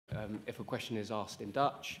if a question is asked in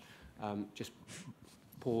Dutch, just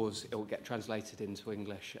pause, it will get translated into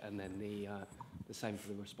English, and then the same for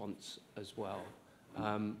the response as well.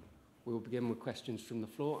 We will begin with questions from the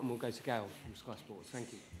floor, and we'll go to Gail from Sky Sports.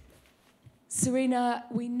 Thank you. Sarina,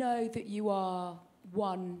 we know that you are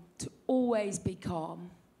one to always be calm,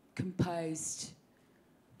 composed,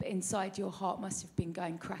 but inside your heart must have been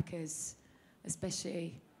going crackers,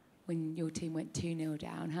 especially when your team went 2-0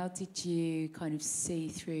 down. How did you kind of see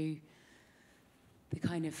through the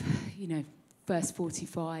kind of, first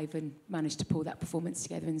 45 and manage to pull that performance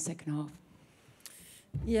together in the second half?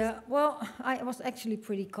 Yeah, well, I was actually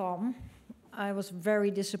pretty calm. I was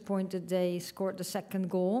very disappointed they scored the second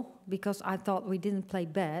goal because I thought we didn't play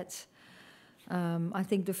bad. I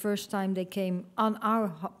think the first time they came on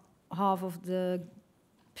our half of the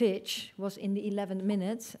pitch was in the 11th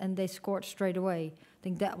minute and they scored straight away. I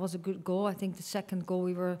think that was a good goal. I think the second goal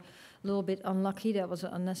we were a little bit unlucky. That was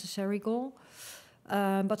an unnecessary goal.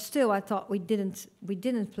 But still, I thought we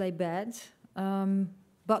didn't play bad.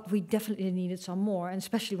 But we definitely needed some more, and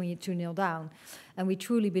especially when you're 2-0 down. And we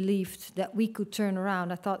truly believed that we could turn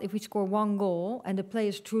around. I thought if we score one goal, and the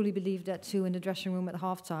players truly believed that too in the dressing room at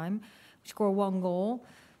halftime, we score one goal,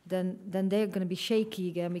 then they're going to be shaky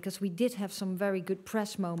again, because we did have some very good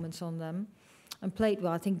press moments on them and played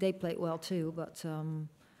well. I think they played well too, but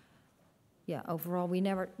yeah, overall we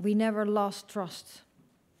never lost trust.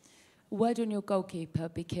 Word on your goalkeeper,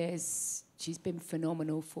 because she's been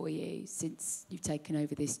phenomenal for you since you've taken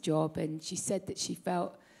over this job, and she said that she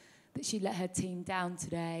felt that she let her team down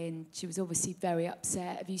today, and she was obviously very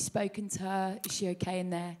upset. Have you spoken to her? Is she okay in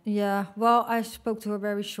there? Yeah, well, I spoke to her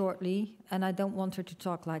very shortly, and I don't want her to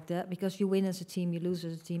talk like that, because you win as a team, you lose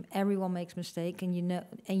as a team. Everyone makes mistakes, and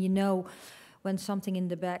you know when something in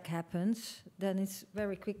the back happens, then it's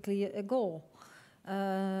very quickly a goal.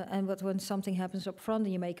 But when something happens up front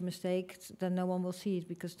and you make a mistake, then no one will see it,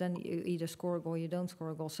 because then you either score a goal or you don't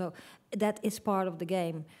score a goal. So that is part of the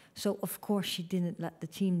game. So of course she didn't let the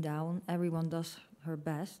team down. Everyone does her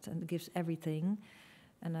best and gives everything.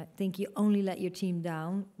 And I think you only let your team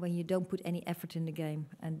down when you don't put any effort in the game.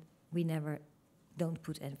 And we never don't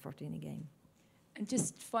put effort in the game. And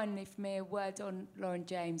just finally for me, a word on Lauren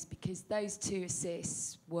James, because those 2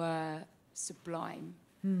 assists were sublime.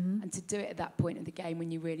 Mm-hmm. And to do it at that point of the game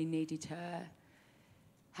when you really needed her,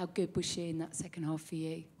 how good was she in that second half for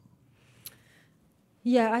you?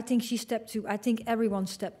 Yeah, I think she stepped to. I think everyone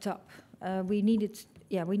stepped up. We needed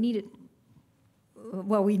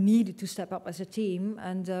to step up as a team,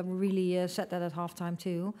 and really said that at halftime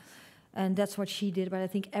too. And that's what she did. But I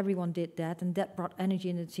think everyone did that, and that brought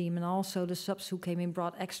energy in the team. And also the subs who came in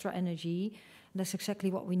brought extra energy. And that's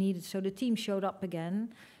exactly what we needed. So the team showed up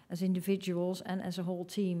again, as individuals and as a whole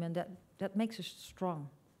team, and that makes us strong.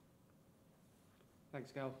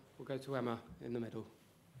 Thanks, Gail. We'll go to Emma in the middle.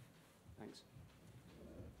 Thanks.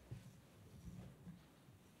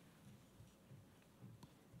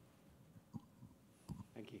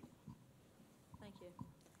 Thank you. Thank you.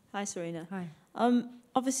 Hi, Sarina. Hi.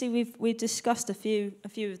 Obviously, we've discussed a few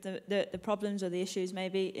of the problems or the issues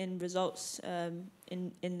maybe in results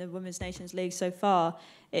in the Women's Nations League so far.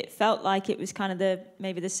 It felt like it was kind of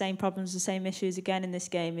maybe the same problems, the same issues again in this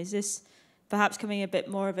game. Is this perhaps coming a bit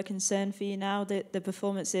more of a concern for you now? The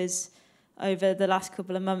performances over the last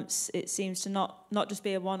couple of months, it seems to not just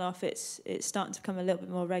be a one-off. It's starting to become a little bit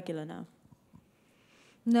more regular now.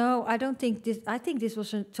 No, I don't think this. I think this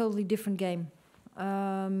was a totally different game.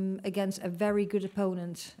 Against a very good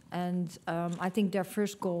opponent, and I think their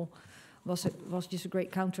first goal was just a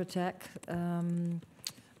great counterattack. And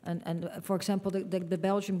for example, the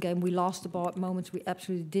Belgium game, we lost the ball at moments we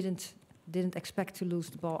absolutely didn't expect to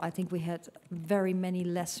lose the ball. I think we had very many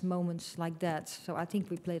less moments like that. So I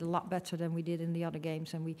think we played a lot better than we did in the other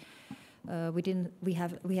games, and we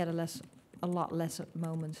had a lot less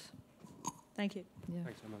moments. Thank you. Yeah.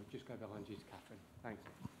 Thanks, Emma. Just go behind you to Catherine. Thanks.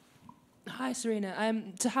 Hi,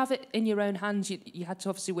 Sarina. To have it in your own hands, you had to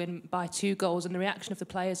obviously win by 2 goals, and the reaction of the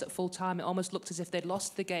players at full time, it almost looked as if they'd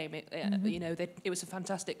lost the game. It was a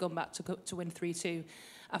fantastic comeback to win 3-2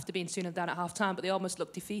 after being 2-0 down at half time, but they almost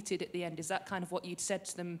looked defeated at the end. Is that kind of what you'd said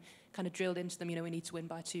to them, kind of drilled into them? We need to win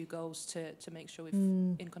by 2 goals to make sure we're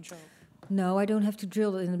in control. No, I don't have to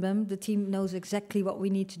drill it in them. The team knows exactly what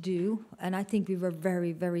we need to do, and I think we were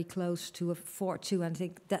very, very close to a 4-2. And I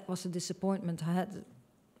think that was a disappointment.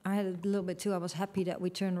 I had a little bit too. I was happy that we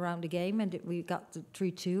turned around the game and that we got the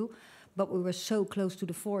 3-2, but we were so close to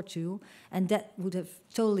the 4-2, and that would have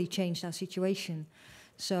totally changed our situation.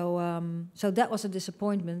 So that was a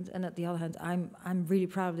disappointment. And at the other hand, I'm really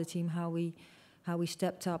proud of the team, how we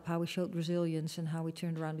stepped up, how we showed resilience, and how we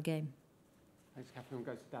turned around the game. Thanks, Catherine.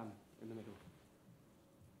 We'll go to Dan in the middle.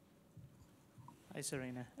 Hi,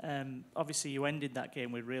 Sarina. Obviously, you ended that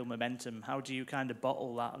game with real momentum. How do you kind of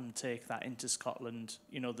bottle that and take that into Scotland?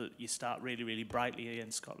 You know, that you start really, really brightly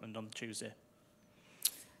against Scotland on Tuesday.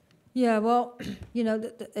 Yeah, well, you know,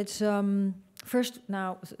 it's first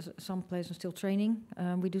now. Some players are still training.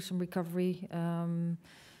 We do some recovery, and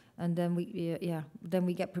then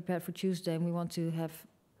we get prepared for Tuesday, and we want to have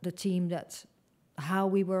the team that's how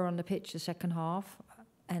we were on the pitch the second half.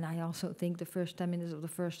 And I also think the first 10 minutes of the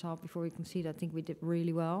first half before we conceded, I think we did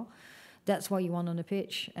really well. That's what you want on the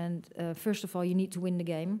pitch. And first of all, you need to win the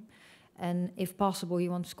game. And if possible,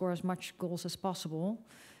 you want to score as much goals as possible.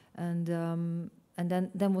 And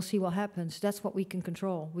then we'll see what happens. That's what we can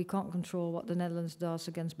control. We can't control what the Netherlands does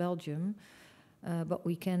against Belgium. But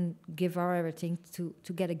we can give our everything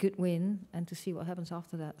to get a good win and to see what happens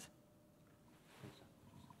after that.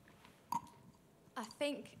 I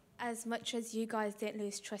think as much as you guys didn't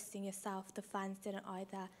lose trust in yourself, the fans didn't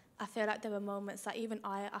either. I feel like there were moments that even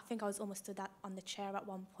I think I was almost stood up on the chair at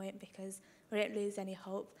one point because we didn't lose any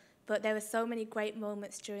hope. But there were so many great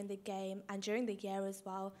moments during the game and during the year as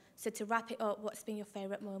well. So to wrap it up, what's been your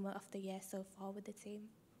favourite moment of the year so far with the team?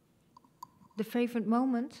 The favourite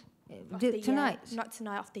moment? Tonight? Not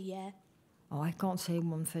tonight, of the year. Oh, I can't say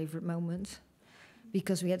one favourite moment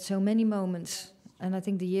because we had so many moments. And I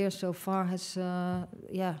think the year so far has,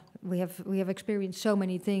 we have experienced so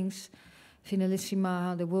many things.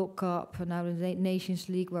 Finalissima, the World Cup, and now the Nations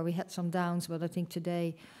League, where we had some downs, but I think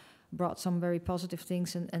today brought some very positive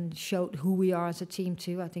things and showed who we are as a team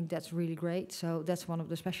too. I think that's really great. So that's one of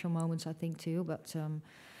the special moments, I think, too. But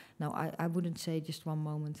no, I wouldn't say just one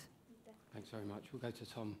moment. Thanks very much. We'll go to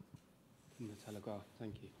Tom from the Telegraph.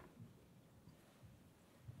 Thank you.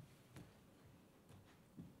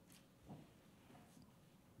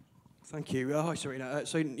 Thank you. Hi, Sarina.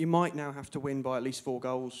 So you might now have to win by at least 4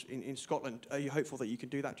 goals in Scotland. Are you hopeful that you can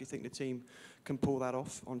do that? Do you think the team can pull that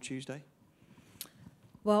off on Tuesday?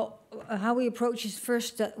 Well, how we approach is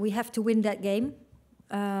first that we have to win that game.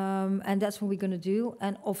 And that's what we're going to do.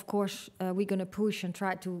 And of course, we're going to push and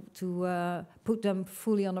try to put them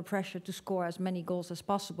fully under pressure to score as many goals as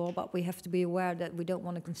possible. But we have to be aware that we don't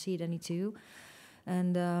want to concede any too.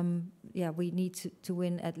 And we need to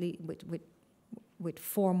win at least with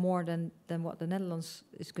 4 more than what the Netherlands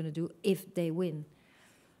is going to do if they win.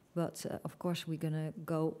 But of course, we're going to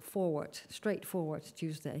go forward, straight forward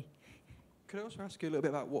Tuesday. Could I also ask you a little bit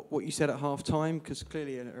about what you said at half-time? Because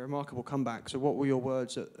clearly a remarkable comeback. So what were your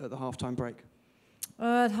words at the half-time break?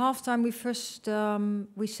 At half-time, we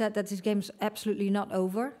said that this game's absolutely not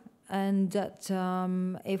over. And that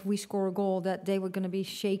if we score a goal, that they were going to be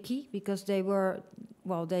shaky because they were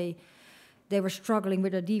struggling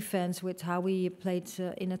with their defense, with how we played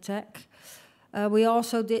in attack. We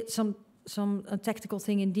also did some tactical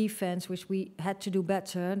thing in defense, which we had to do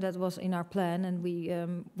better. That was in our plan, and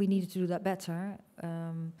we needed to do that better.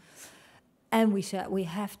 And we said we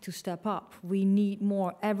have to step up. We need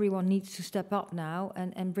more. Everyone needs to step up now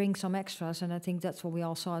and bring some extras. And I think that's what we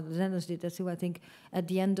all saw. The Netherlands did that too. I think at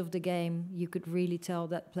the end of the game, you could really tell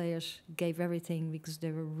that players gave everything because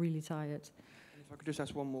they were really tired. If I could just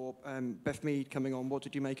ask one more. Beth Mead coming on, what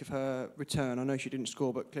did you make of her return? I know she didn't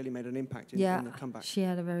score, but clearly made an impact in the comeback. She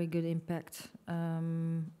had a very good impact.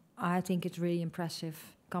 I think it's really impressive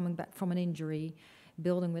coming back from an injury,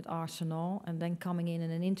 building with Arsenal, and then coming in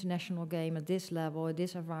an international game at this level, at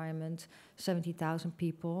this environment, 70,000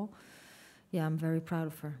 people. Yeah, I'm very proud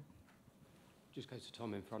of her. Just go to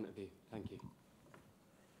Tom in front of you. Thank you.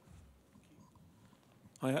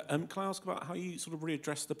 Hi, can I ask about how you sort of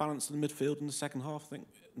readdressed the balance in the midfield in the second half? I think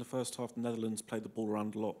in the first half, the Netherlands played the ball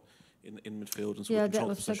around a lot in midfield and sort of controlled the that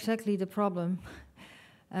was possession. exactly the problem.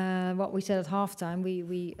 What we said at halftime,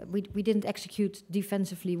 we didn't execute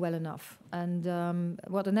defensively well enough, and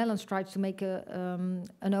what the Netherlands tried to make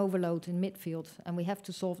an overload in midfield, and we have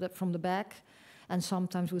to solve that from the back, and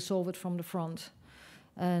sometimes we solve it from the front.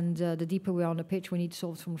 And the deeper we are on the pitch, we need to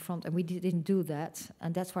solve it from the front. And we didn't do that.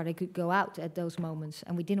 And that's why they could go out at those moments.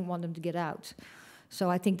 And we didn't want them to get out. So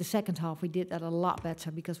I think the second half, we did that a lot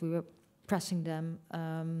better because we were pressing them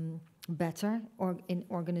better in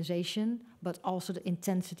organization. But also the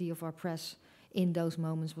intensity of our press in those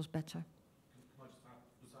moments was better. Can I just add,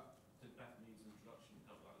 did Beth Mead's introduction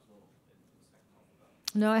help that as well in the second half of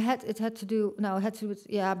that? No, it had to do with,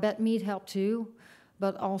 Beth Mead helped too.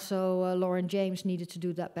 But also Lauren James needed to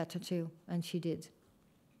do that better too, and she did.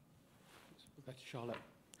 We'll go to Charlotte.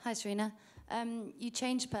 Hi, Sarina. You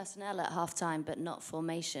changed personnel at half-time, but not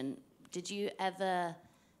formation. Did you ever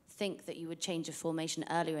think that you would change a formation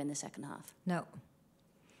earlier in the second half? No.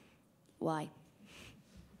 Why?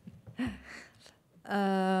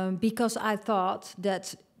 because I thought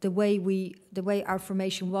that the way our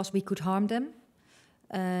formation was, we could harm them,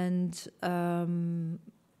 and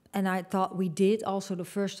I thought we did. Also, the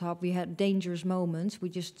first half we had dangerous moments. We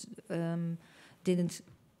just didn't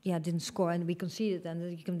score, and we conceded. And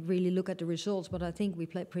you can really look at the results, but I think we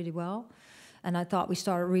played pretty well. And I thought we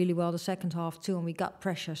started really well the second half too, and we got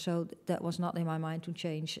pressure. So that was not in my mind to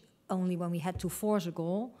change. Only when we had to force a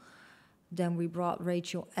goal, then we brought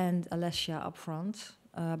Rachel and Alessia up front.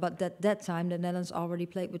 But at that time, the Netherlands already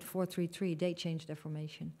played with 4-3-3. They changed their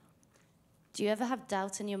formation. Do you ever have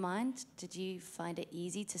doubt in your mind? Did you find it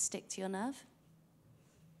easy to stick to your nerve?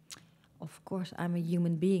 Of course, I'm a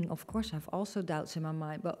human being. Of course, I have also doubts in my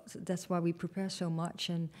mind. But that's why we prepare so much.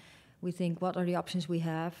 And we think, what are the options we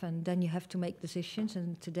have? And then you have to make decisions.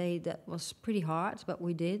 And today that was pretty hard, but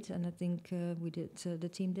we did. And I think the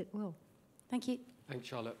team did well. Thank you. Thanks,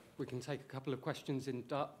 Charlotte. We can take a couple of questions in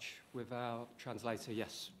Dutch with our translator.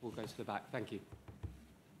 Yes, we'll go to the back. Thank you.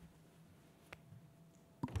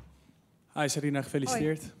 Hi Sarina,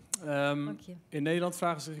 gefeliciteerd. Dank je. In Nederland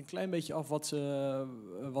vragen ze zich een klein beetje af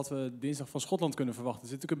wat we dinsdag van Schotland kunnen verwachten.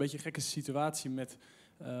 Het is natuurlijk een beetje een gekke situatie met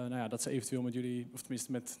dat ze eventueel met jullie, of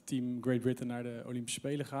tenminste met team Great Britain naar de Olympische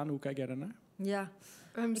Spelen gaan. Hoe kijk jij daarnaar? Ja.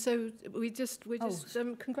 So we're just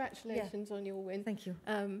congratulations on your win. Thank you.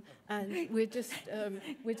 And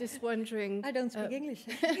we're just wondering. I don't speak English.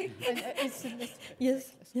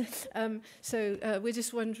 Yes. So we're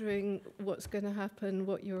just wondering what's going to happen,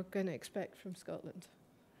 what you're going to expect from Scotland.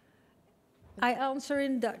 I answer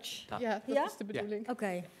in Dutch. Ja, dat is de bedoeling.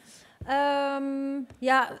 Oké.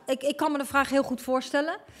 Ik kan me de vraag heel goed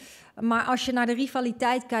voorstellen. Maar als je naar de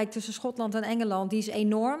rivaliteit kijkt tussen Schotland en Engeland, die is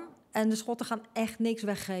enorm. En de Schotten gaan echt niks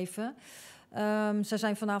weggeven. Ze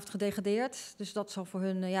zijn vanavond gedegradeerd. Dus dat zal voor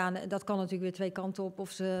hun... dat kan natuurlijk weer twee kanten op.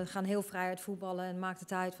 Of ze gaan heel vrij uit voetballen en maakt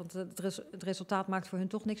het uit. Want het resultaat maakt voor hun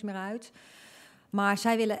toch niks meer uit. Maar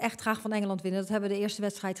zij willen echt graag van Engeland winnen. Dat hebben we de eerste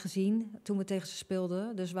wedstrijd gezien toen we tegen ze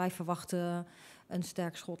speelden. Dus wij verwachten een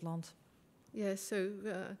sterk Schotland. Yeah, so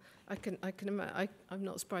I'm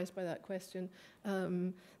not surprised by that question.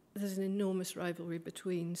 There's an enormous rivalry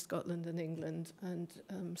between Scotland and England, and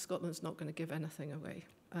Scotland's not going to give anything away.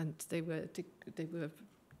 And they were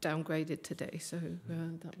downgraded today, so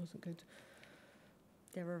that wasn't good.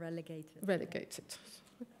 They were relegated. Relegated.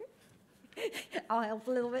 I'll help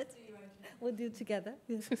a little bit. We'll do it together.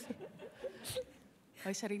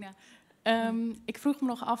 Hoi Sarina. Ik vroeg me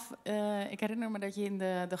nog af, ik herinner me dat je in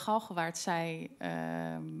de Galgenwaard zei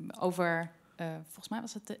over, volgens mij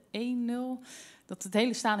was het de 1-0, dat het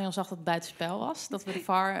hele stadion zag dat het buitenspel was. Dat we de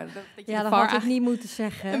VAR... dat had ik niet moeten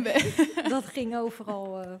zeggen. Dat ging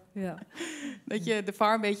overal, Dat je de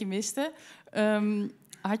VAR een beetje miste.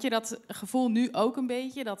 Had je dat gevoel nu ook een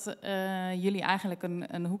beetje, dat jullie eigenlijk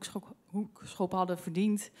een hoekschop hadden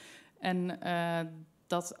verdiend en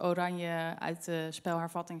dat Oranje uit de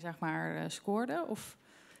spelhervatting zeg maar scoorde? Of?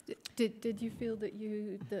 Did you feel that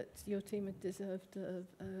your team had deserved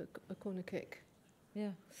a corner kick?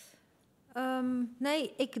 Ja.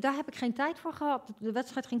 Nee, daar heb ik geen tijd voor gehad. De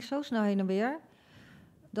wedstrijd ging zo snel heen en weer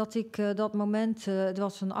dat ik dat moment, het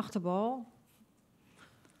was een achterbal.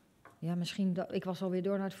 Ja, misschien ik was alweer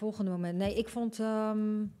door naar het volgende moment. Nee,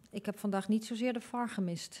 ik heb vandaag niet zozeer de VAR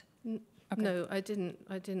gemist. Okay. No,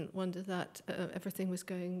 I didn't wonder that. Everything was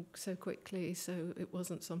going so quickly, so it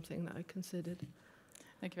wasn't something that I considered.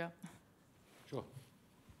 Dankjewel. Sure.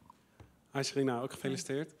 Hi Sarina, ook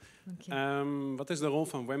gefeliciteerd. Wat is de rol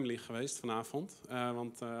van Wembley geweest vanavond?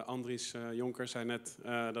 Want Andries Jonker zei net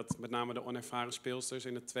dat met name de onervaren speelsters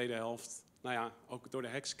in de tweede helft, ook door de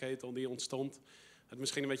heksenketel die ontstond, het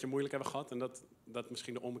misschien een beetje moeilijk hebben gehad en dat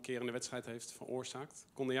misschien de ommekerende wedstrijd heeft veroorzaakt.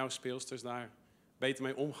 Konden jouw speelsters daar beter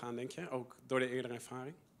mee omgaan, denk je? Ook door de eerdere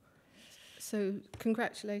ervaring? So,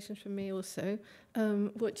 congratulations from me also.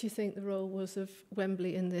 What do you think the role was of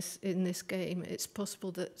Wembley in this game? It's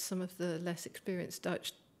possible that some of the less experienced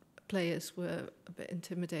Dutch players were a bit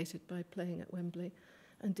intimidated by playing at Wembley.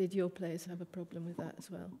 And did your players have a problem with that as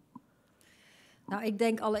well? Nou, ik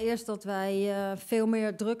denk allereerst dat wij veel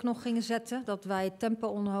meer druk nog gingen zetten. Dat wij tempo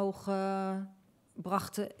omhoog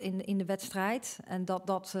brachten in de wedstrijd. En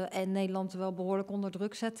dat Nederland wel behoorlijk onder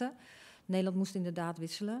druk zette. Nederland moest inderdaad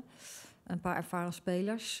wisselen. Een paar ervaren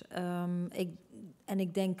spelers.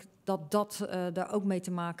 Ik denk dat daar ook mee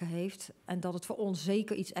te maken heeft. En dat het voor ons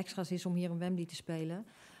zeker iets extra's is om hier in Wembley te spelen.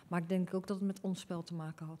 Maar ik denk ook dat het met ons spel te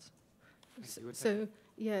maken had.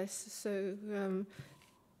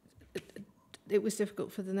 It was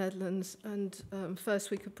difficult for the Netherlands, and first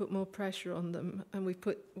we could put more pressure on them, and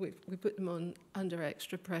we put them on under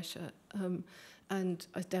extra pressure. And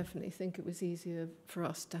I definitely think it was easier for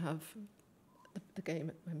us to have the game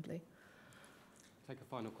at Wembley. Take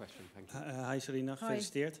a final question, thank you. Hi Sarina,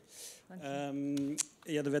 gefeliciteerd.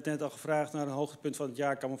 Ja, er werd net al gevraagd naar een hoogtepunt van het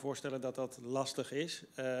jaar. Ik kan me voorstellen dat dat lastig is.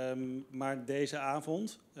 Maar deze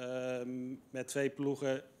avond, met 2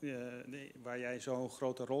 ploegen waar jij zo'n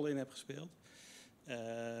grote rol in hebt gespeeld,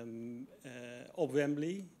 op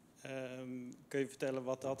Wembley, kun je vertellen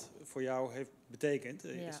wat dat voor jou heeft betekend?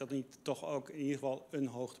 Is dat niet toch ook in ieder geval een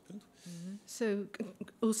hoogtepunt? So,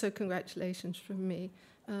 also congratulations from me.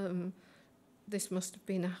 This must have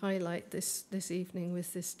been a highlight this evening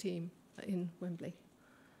with this team in Wembley.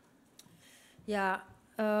 Ja,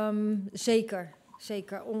 zeker.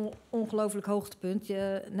 Zeker. Ongelooflijk hoogtepunt.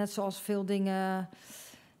 Net zoals veel dingen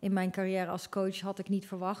in mijn carrière als coach had ik niet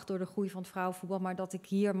verwacht door de groei van het vrouwenvoetbal. Maar dat ik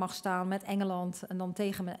hier mag staan met Engeland en dan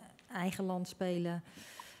tegen mijn eigen land spelen.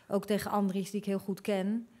 Ook tegen Andries, die ik heel goed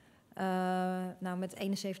ken. Nou, met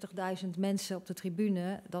 71.000 mensen op de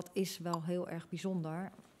tribune, dat is wel heel erg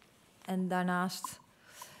bijzonder. En daarnaast,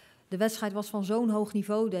 de wedstrijd was van zo'n hoog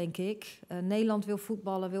niveau, denk ik. Nederland wil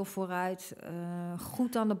voetballen, wil vooruit.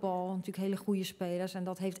 Goed aan de bal, natuurlijk hele goede spelers. En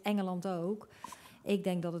dat heeft Engeland ook. Ik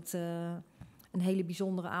denk dat het een hele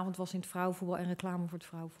bijzondere avond was in het vrouwenvoetbal en reclame voor het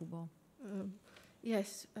vrouwenvoetbal.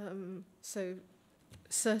 Yes, so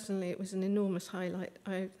certainly it was an enormous highlight.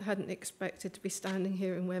 I hadn't expected to be standing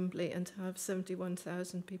here in Wembley and to have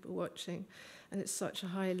 71,000 people watching. And it's such a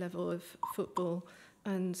high level of football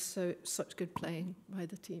and such good playing by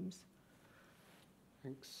the teams.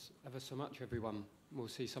 Thanks ever so much, everyone. We'll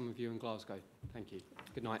see some of you in Glasgow. Thank you.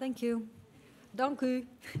 Good night. Thank you. Dank u.